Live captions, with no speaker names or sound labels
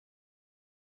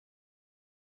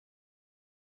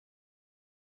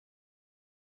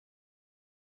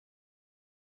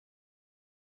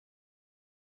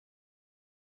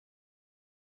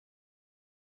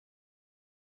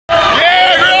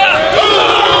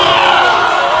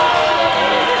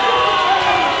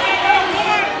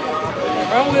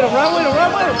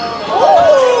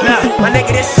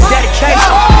nigga, this is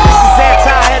dedication. This is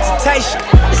anti-hesitation.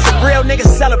 It's a real nigga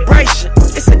celebration.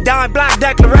 It's a dime block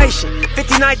declaration.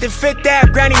 59th and 5th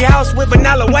Ave, granny house with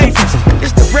vanilla wafers.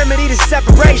 It's the remedy to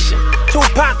separation.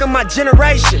 Tupac of my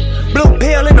generation. Blue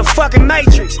pill in the fucking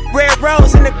matrix. Red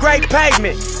rose in the great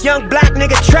pavement. Young black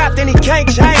nigga trapped and he can't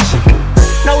change it.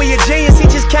 Know he a genius, he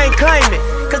just can't claim it.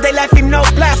 Cause they left him no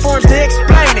platforms to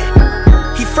explain it.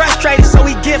 He frustrated so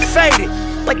he get faded.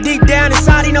 But deep down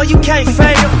inside he know you can't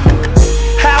fade him.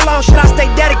 How long should I stay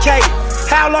dedicated?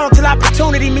 How long till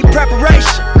opportunity meet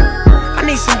preparation? I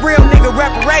need some real nigga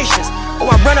reparations, or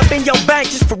I run up in your bank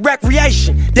just for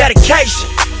recreation. Dedication,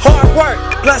 hard work,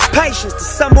 plus patience. To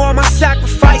some more of my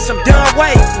sacrifice, I'm done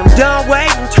waiting. I'm done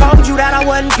waiting, told you that I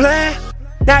wasn't playing.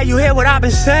 Now you hear what I've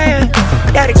been saying.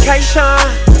 Dedication.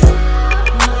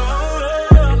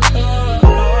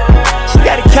 It's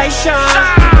dedication.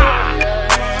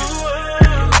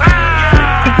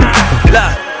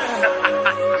 Look.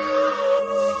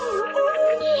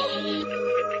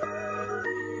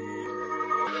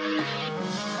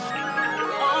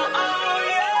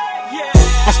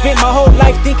 I spent my whole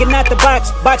life thinking out the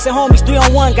box. Boxing homies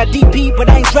 3-on-1, got DP, but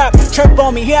I ain't dropped. Chirp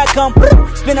on me, here I come.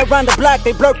 Spin around the block,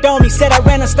 they blurped on me. Said I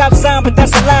ran a stop sign, but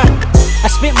that's a lie. I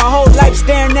spent my whole life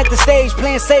staring at the stage,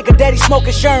 playing Sega, daddy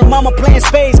smoking Sherm, mama playing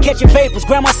spades, catching vapors.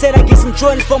 Grandma said I get some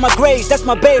Jordans for my grades. That's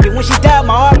my baby. When she died,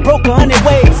 my heart broke 100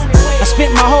 ways. I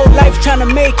spent my whole life trying to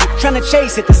make it, trying to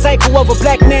chase it. The cycle of a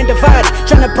black man divided,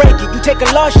 trying to break it. You take a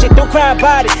lost shit, don't cry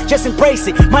about it, just embrace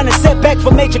it. Mine a setback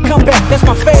for major comeback, that's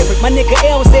my favorite. My nigga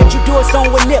L said you do a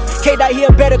song with Nip. K-Dot here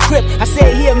better grip. I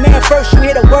said he a man first, you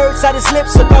hear the words out his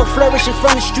lips about flourishing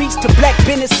from the streets to black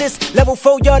businesses. Level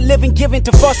 4 y'all living, giving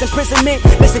to false imprisonment.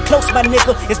 Listen close, my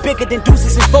nigga, it's bigger than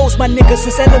deuces and foes, my nigga.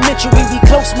 Since elementary, we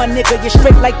close, my nigga, you're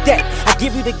straight like that. I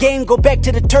give you the game, go back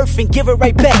to the turf and give it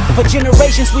right back. For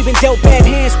generations, we've been dealt bad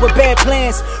hands with bad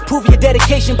plans. Prove your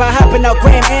dedication by hopping out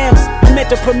Grand Ams. I'm at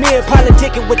the premiere,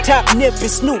 politicking with Top Nip and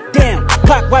Snoop. Damn,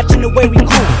 Pac watching the way we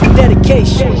groove.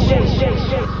 Dedication.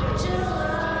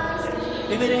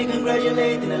 If it ain't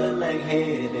congratulating, then it look like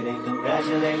hate. If it ain't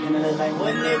congratulating, then it look like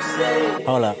what Nipsey.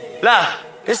 Hold up. Nah,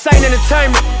 this ain't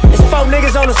entertainment. It's 4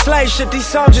 niggas on the slave ship. These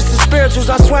songs just the spirituals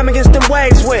I swam against them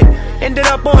waves with. Ended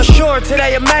up on shore to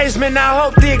their amazement. I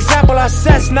hope the example I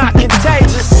set's not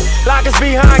contagious. Lock us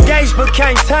behind gates but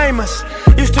can't tame us.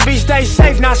 Used to be stay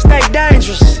safe, now stay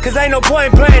dangerous. Cause ain't no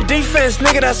point in playing defense,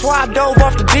 nigga. That's why I dove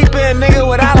off the deep end, nigga,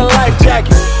 without a life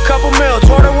jacket. Couple mil,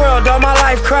 tour the world, all my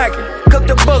life cracking. Cook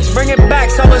the books, bring it back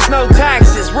so it's no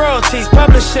taxes. Royalties,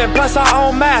 publishing, plus our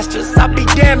own masters. I'd be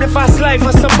damned if I slave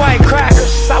for some white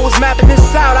crackers. I was mapping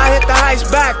this out, I hit the heights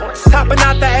backwards. Hopping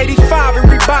out the 85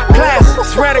 and Reebok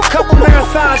classics. Ran a couple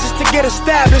marathons just to get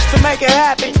established. To make it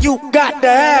happen, you got to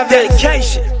have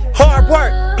dedication, hard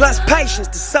work, plus patience.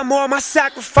 To some more of my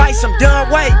sacrifice, I'm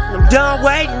done waiting. I'm done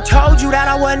waiting, told you that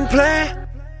I wasn't playing.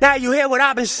 Now you hear what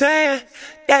I've been saying.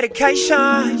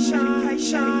 Dedication.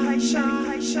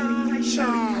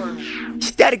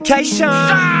 It's dedication.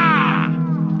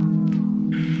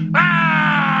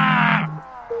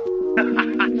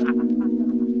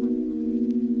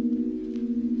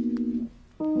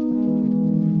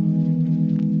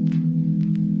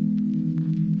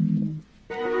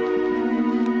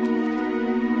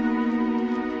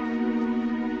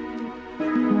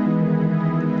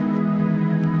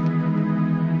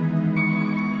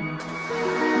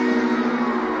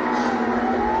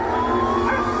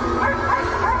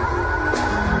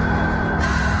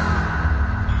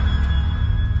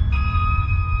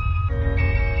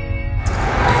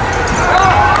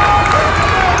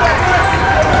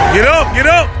 Get up, get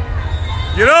up,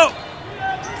 get up.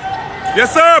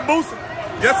 Yes, sir, Boosie.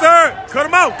 Yes, sir. Cut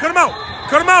him out, cut him out.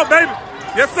 Cut him out, baby.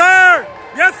 Yes, sir.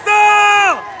 Yes,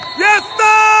 sir. Yes,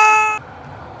 sir.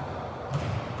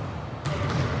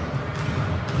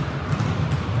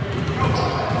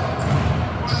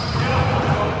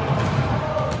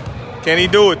 Can he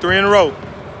do it? 3 in a row.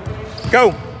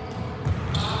 Go.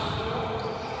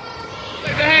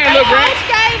 Take the hand, look, Brent.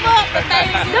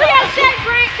 Do your shake,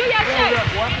 Brent. Do your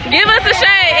shake. Give us a shake.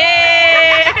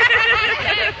 Hey.